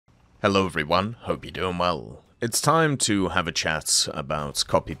Hello everyone, hope you're doing well. It's time to have a chat about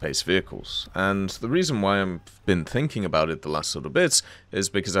copy-paste vehicles, and the reason why I've been thinking about it the last little bit is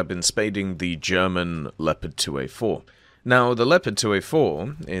because I've been spading the German Leopard 2A4. Now, the Leopard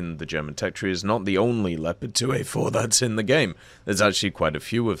 2A4 in the German tech tree is not the only Leopard 2A4 that's in the game. There's actually quite a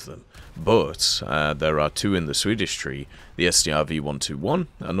few of them. But there are two in the Swedish tree, the SDRV121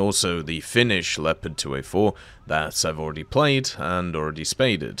 and also the Finnish Leopard 2A4 that I've already played and already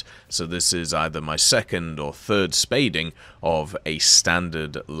spaded. So this is either my second or third spading of a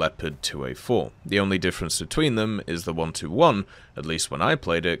standard Leopard 2A4. The only difference between them is the 121, at least when I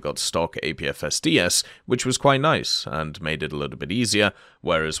played it, got stock APF SDS, which was quite nice and made it a little bit easier,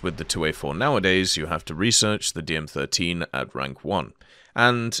 whereas with the 2A4 nowadays you have to research the DM13 at rank 1.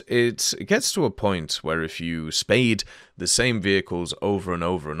 And it gets to a point where if you spade the same vehicles over and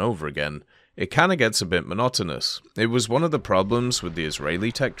over and over again, it kind of gets a bit monotonous. It was one of the problems with the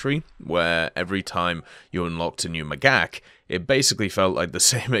Israeli tech tree, where every time you unlocked a new Magak, it basically felt like the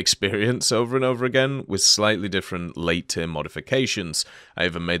same experience over and over again, with slightly different late-tier modifications. I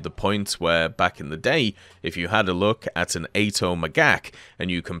even made the point where, back in the day, if you had a look at an 8.0 Magak,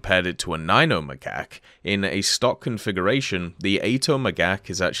 and you compared it to a 9.0 Magak, in a stock configuration, the 8.0 Magak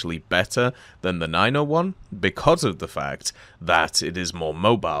is actually better than the 9.0 one, because of the fact that it is more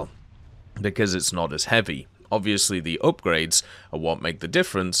mobile, because it's not as heavy. Obviously, the upgrades are what make the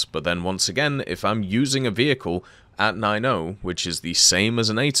difference, but then once again, if I'm using a vehicle at 9.0, which is the same as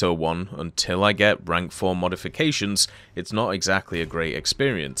an 8.0 one, until I get rank 4 modifications, it's not exactly a great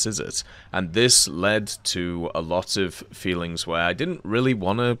experience, is it? And this led to a lot of feelings where I didn't really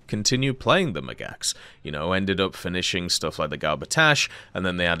want to continue playing the Magaks. You know, ended up finishing stuff like the Garbatash, and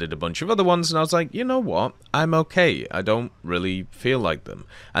then they added a bunch of other ones, and I was like, you know what, I'm okay, I don't really feel like them.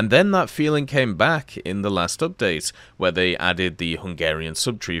 And then that feeling came back in the last update, where they added the Hungarian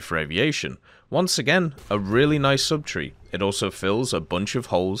subtree for aviation. Once again, a really nice subtree. It also fills a bunch of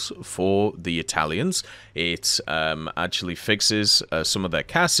holes for the Italians. It actually fixes some of their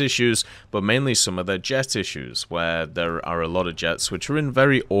CAS issues, but mainly some of their jet issues, where there are a lot of jets which are in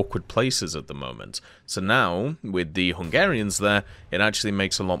very awkward places at the moment. So now, with the Hungarians there, it actually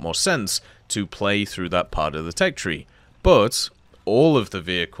makes a lot more sense to play through that part of the tech tree. But all of the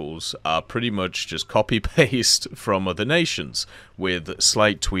vehicles are pretty much just copy-paste from other nations, with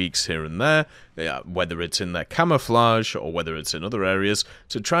slight tweaks here and there, whether it's in their camouflage or whether it's in other areas,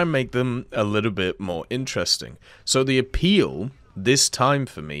 to try and make them a little bit more interesting. So the appeal, this time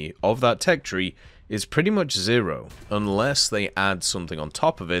for me, of that tech tree is pretty much zero, unless they add something on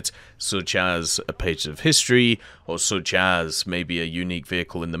top of it, such as a page of history, or such as maybe a unique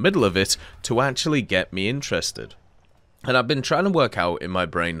vehicle in the middle of it, to actually get me interested. And I've been trying to work out in my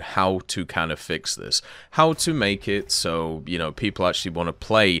brain how to kind of fix this. How to make it so, you know, people actually want to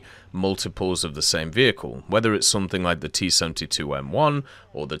play multiples of the same vehicle. Whether it's something like the T-72M1,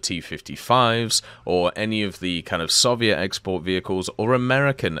 or the T-55s, or any of the kind of Soviet export vehicles, or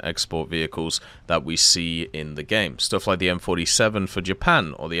American export vehicles that we see in the game. Stuff like the M47 for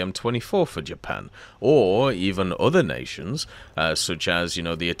Japan, or the M24 for Japan, or even other nations, such as, you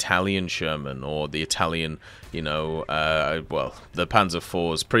know, the Italian Sherman, or the Italian, you know, well, the Panzer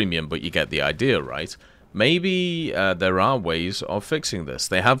IV's premium, but you get the idea, right? Maybe there are ways of fixing this.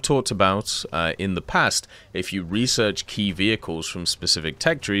 They have talked about, in the past, if you research key vehicles from specific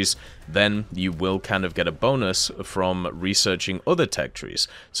tech trees, then you will kind of get a bonus from researching other tech trees.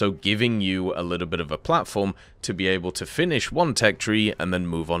 So giving you a little bit of a platform to be able to finish one tech tree and then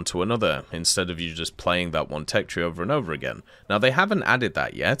move on to another, instead of you just playing that one tech tree over and over again. Now, they haven't added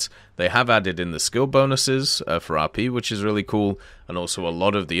that yet. They have added in the skill bonuses for RP, which is really cool, and also a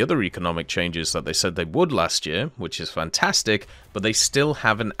lot of the other economic changes that they said they would last year, which is fantastic, but they still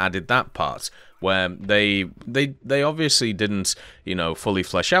haven't added that part, where they obviously didn't, you know, fully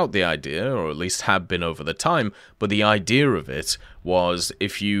flesh out the idea, or at least have been over the time, but the idea of it was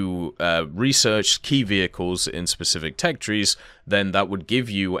if you researched key vehicles in specific tech trees, then that would give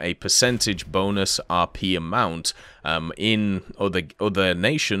you a percentage bonus RP amount in other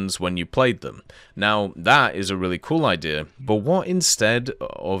nations when you played them. Now, that is a really cool idea, but what instead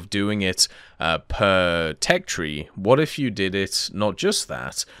of doing it per tech tree, what if you did it not just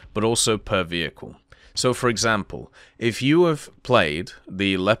that, but also per vehicle? So, for example, if you have played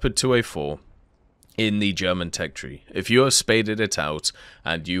the Leopard 2A4 in the German tech tree, if you have spaded it out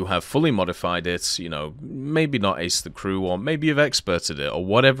and you have fully modified it, you know, maybe not ace the crew, or maybe you've experted it, or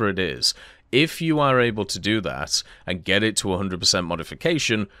whatever it is, if you are able to do that and get it to 100%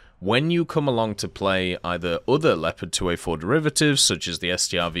 modification, when you come along to play either other Leopard 2A4 derivatives, such as the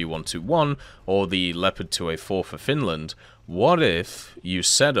STRV121 or the Leopard 2A4 for Finland, what if you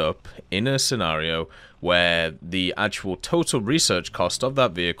set up in a scenario where the actual total research cost of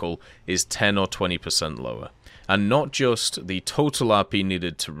that vehicle is 10 or 20% lower? And not just the total RP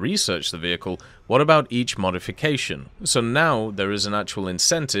needed to research the vehicle, what about each modification? So now there is an actual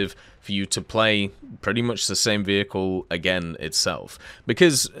incentive for you to play pretty much the same vehicle again itself.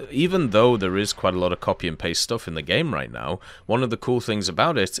 Because even though there is quite a lot of copy and paste stuff in the game right now, one of the cool things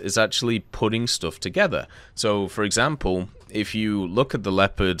about it is actually putting stuff together. So for example, if you look at the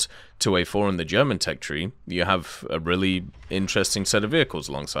Leopard 2A4 in the German tech tree, you have a really interesting set of vehicles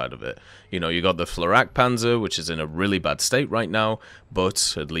alongside of it. You know, you got the Flak Panzer, which is in a really bad state right now,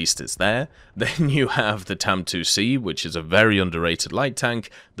 but at least it's there. Then you have the TAM-2C, which is a very underrated light tank,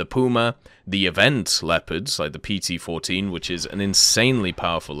 the Puma, the event Leopards, like the PT-14, which is an insanely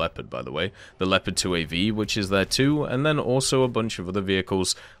powerful Leopard, by the way, the Leopard 2AV, which is there too, and then also a bunch of other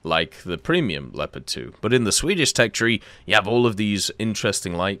vehicles like the premium Leopard 2. But in the Swedish tech tree, you have all of these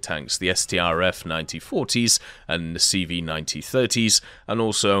interesting light tanks, the STRF 9040s and the CV 9030s, and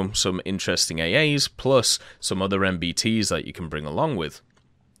also some interesting AAs, plus some other MBTs that you can bring along with.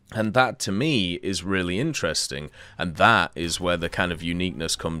 And that, to me, is really interesting, and that is where the kind of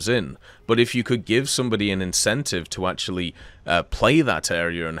uniqueness comes in. But if you could give somebody an incentive to actually play that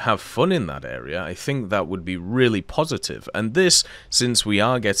area and have fun in that area, I think that would be really positive. And this, since we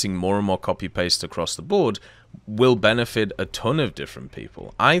are getting more and more copy-paste across the board, will benefit a ton of different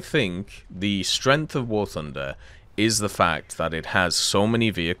people. I think the strength of War Thunder is the fact that it has so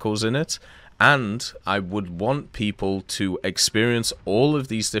many vehicles in it, and I would want people to experience all of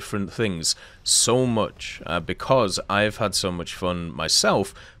these different things so much because I've had so much fun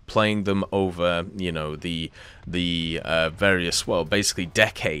myself playing them over, you know, the various, well, basically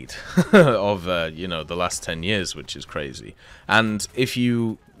decade of, you know, the last 10 years, which is crazy. And if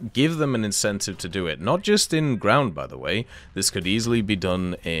you give them an incentive to do it, not just in ground, by the way, this could easily be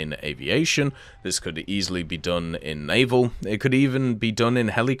done in aviation, this could easily be done in naval, it could even be done in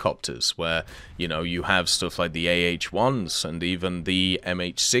helicopters, where, you know, you have stuff like the AH-1s and even the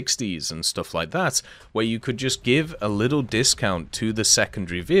MH-60s and stuff like that, where you could just give a little discount to the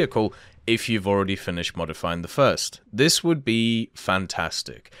secondary vehicle if you've already finished modifying the first. This would be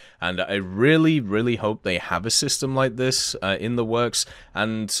fantastic, and I really, really hope they have a system like this in the works,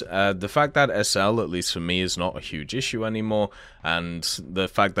 and the fact that SL, at least for me, is not a huge issue anymore, and the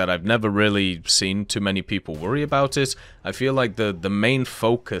fact that I've never really seen too many people worry about it, I feel like the main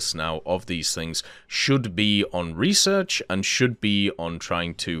focus now of these things should be on research and should be on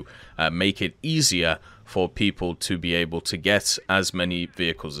trying to make it easier for people to be able to get as many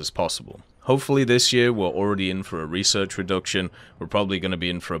vehicles as possible. Hopefully this year we're already in for a research reduction. We're probably going to be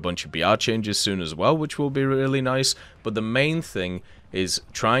in for a bunch of BR changes soon as well, which will be really nice. But the main thing is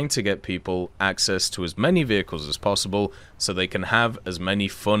trying to get people access to as many vehicles as possible so they can have as many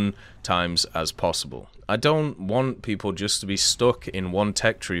fun times as possible. I don't want people just to be stuck in one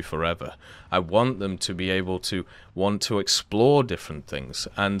tech tree forever. I want them to be able to want to explore different things.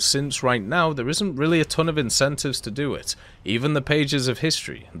 And since right now there isn't really a ton of incentives to do it, even the pages of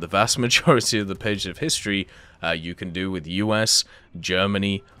history, the vast majority of the pages of history you can do with US,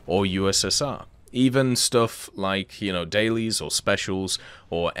 Germany, or USSR. Even stuff like, you know, dailies or specials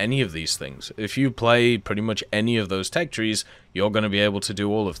or any of these things. If you play pretty much any of those tech trees, you're going to be able to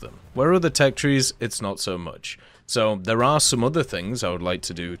do all of them. Where other tech trees, it's not so much. So there are some other things I would like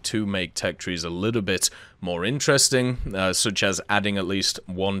to do to make tech trees a little bit more interesting, such as adding at least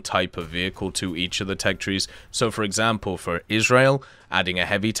one type of vehicle to each of the tech trees. So for example, for Israel, adding a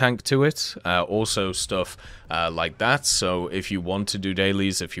heavy tank to it, also stuff like that. So if you want to do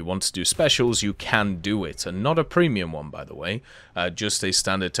dailies, if you want to do specials, you can do it. And not a premium one, by the way, just a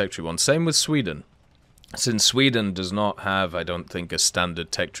standard tech tree one. Same with Sweden. Since Sweden does not have, I don't think, a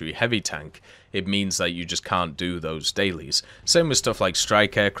standard tech tree heavy tank, it means that you just can't do those dailies. Same with stuff like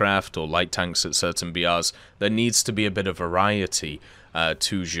strike aircraft or light tanks at certain BRs. There needs to be a bit of variety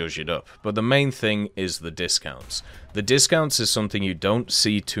to zhuzh it up. But the main thing is the discounts. The discounts is something you don't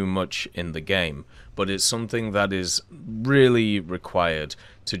see too much in the game, but it's something that is really required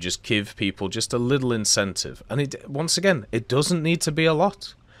to just give people just a little incentive. And it, once again, it doesn't need to be a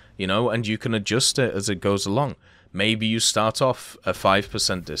lot. You know, and you can adjust it as it goes along. Maybe you start off a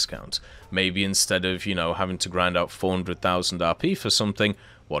 5% discount. Maybe instead of, you know, having to grind out 400,000 RP for something,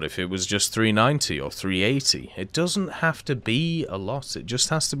 what if it was just 390 or 380? It doesn't have to be a lot. It just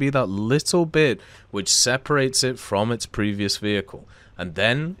has to be that little bit which separates it from its previous vehicle. And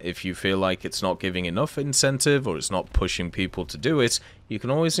then, if you feel like it's not giving enough incentive or it's not pushing people to do it, you can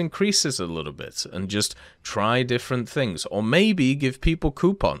always increase it a little bit and just try different things. Or maybe give people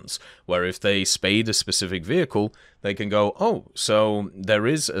coupons, where if they spade a specific vehicle, they can go, oh, so there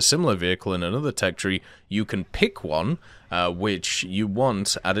is a similar vehicle in another tech tree. You can pick one which you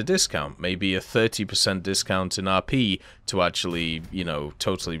want at a discount, maybe a 30% discount in RP to actually,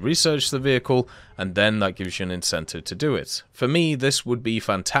 totally research the vehicle, and then that gives you an incentive to do it. For me, this would be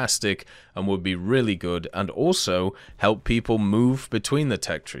fantastic and would be really good, and also help people move between the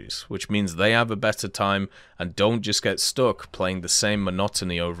tech trees, which means they have a better time and don't just get stuck playing the same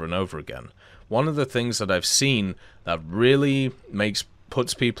monotony over and over again. One of the things that I've seen that really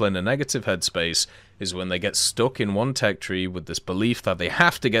puts people in a negative headspace is when they get stuck in one tech tree with this belief that they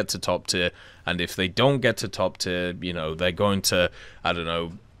have to get to top tier, and if they don't get to top tier, they're going to,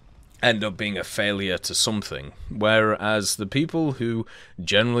 end up being a failure to something. Whereas the people who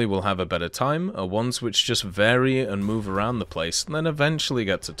generally will have a better time are ones which just vary and move around the place and then eventually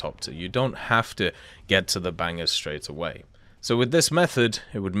get to top tier. You don't have to get to the bangers straight away. So with this method,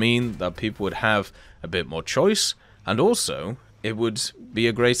 it would mean that people would have a bit more choice, and also it would be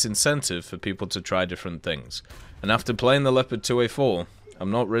a great incentive for people to try different things. And after playing the Leopard 2A4,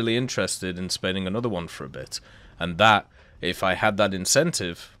 I'm not really interested in spending another one for a bit. And that, if I had that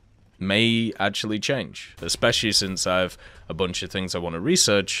incentive, may actually change, especially since I have a bunch of things I want to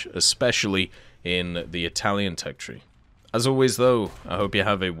research, especially in the Italian tech tree. As always though, I hope you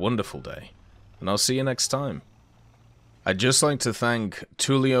have a wonderful day, and I'll see you next time. I'd just like to thank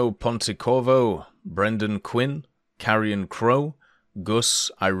Tullio Pontecorvo, Brendan Quinn, Carrion Crow, Gus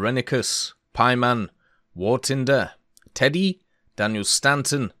Irenicus, Pieman, Wartinder, Teddy, Daniel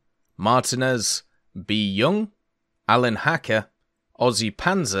Stanton, Martinez, B. Young, Alan Hacker, Ozzy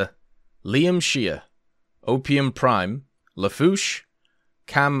Panzer, Liam Shear, Opium Prime, Lafouche,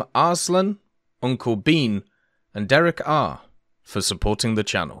 Cam Arslan, Uncle Bean, and Derek R. for supporting the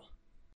channel.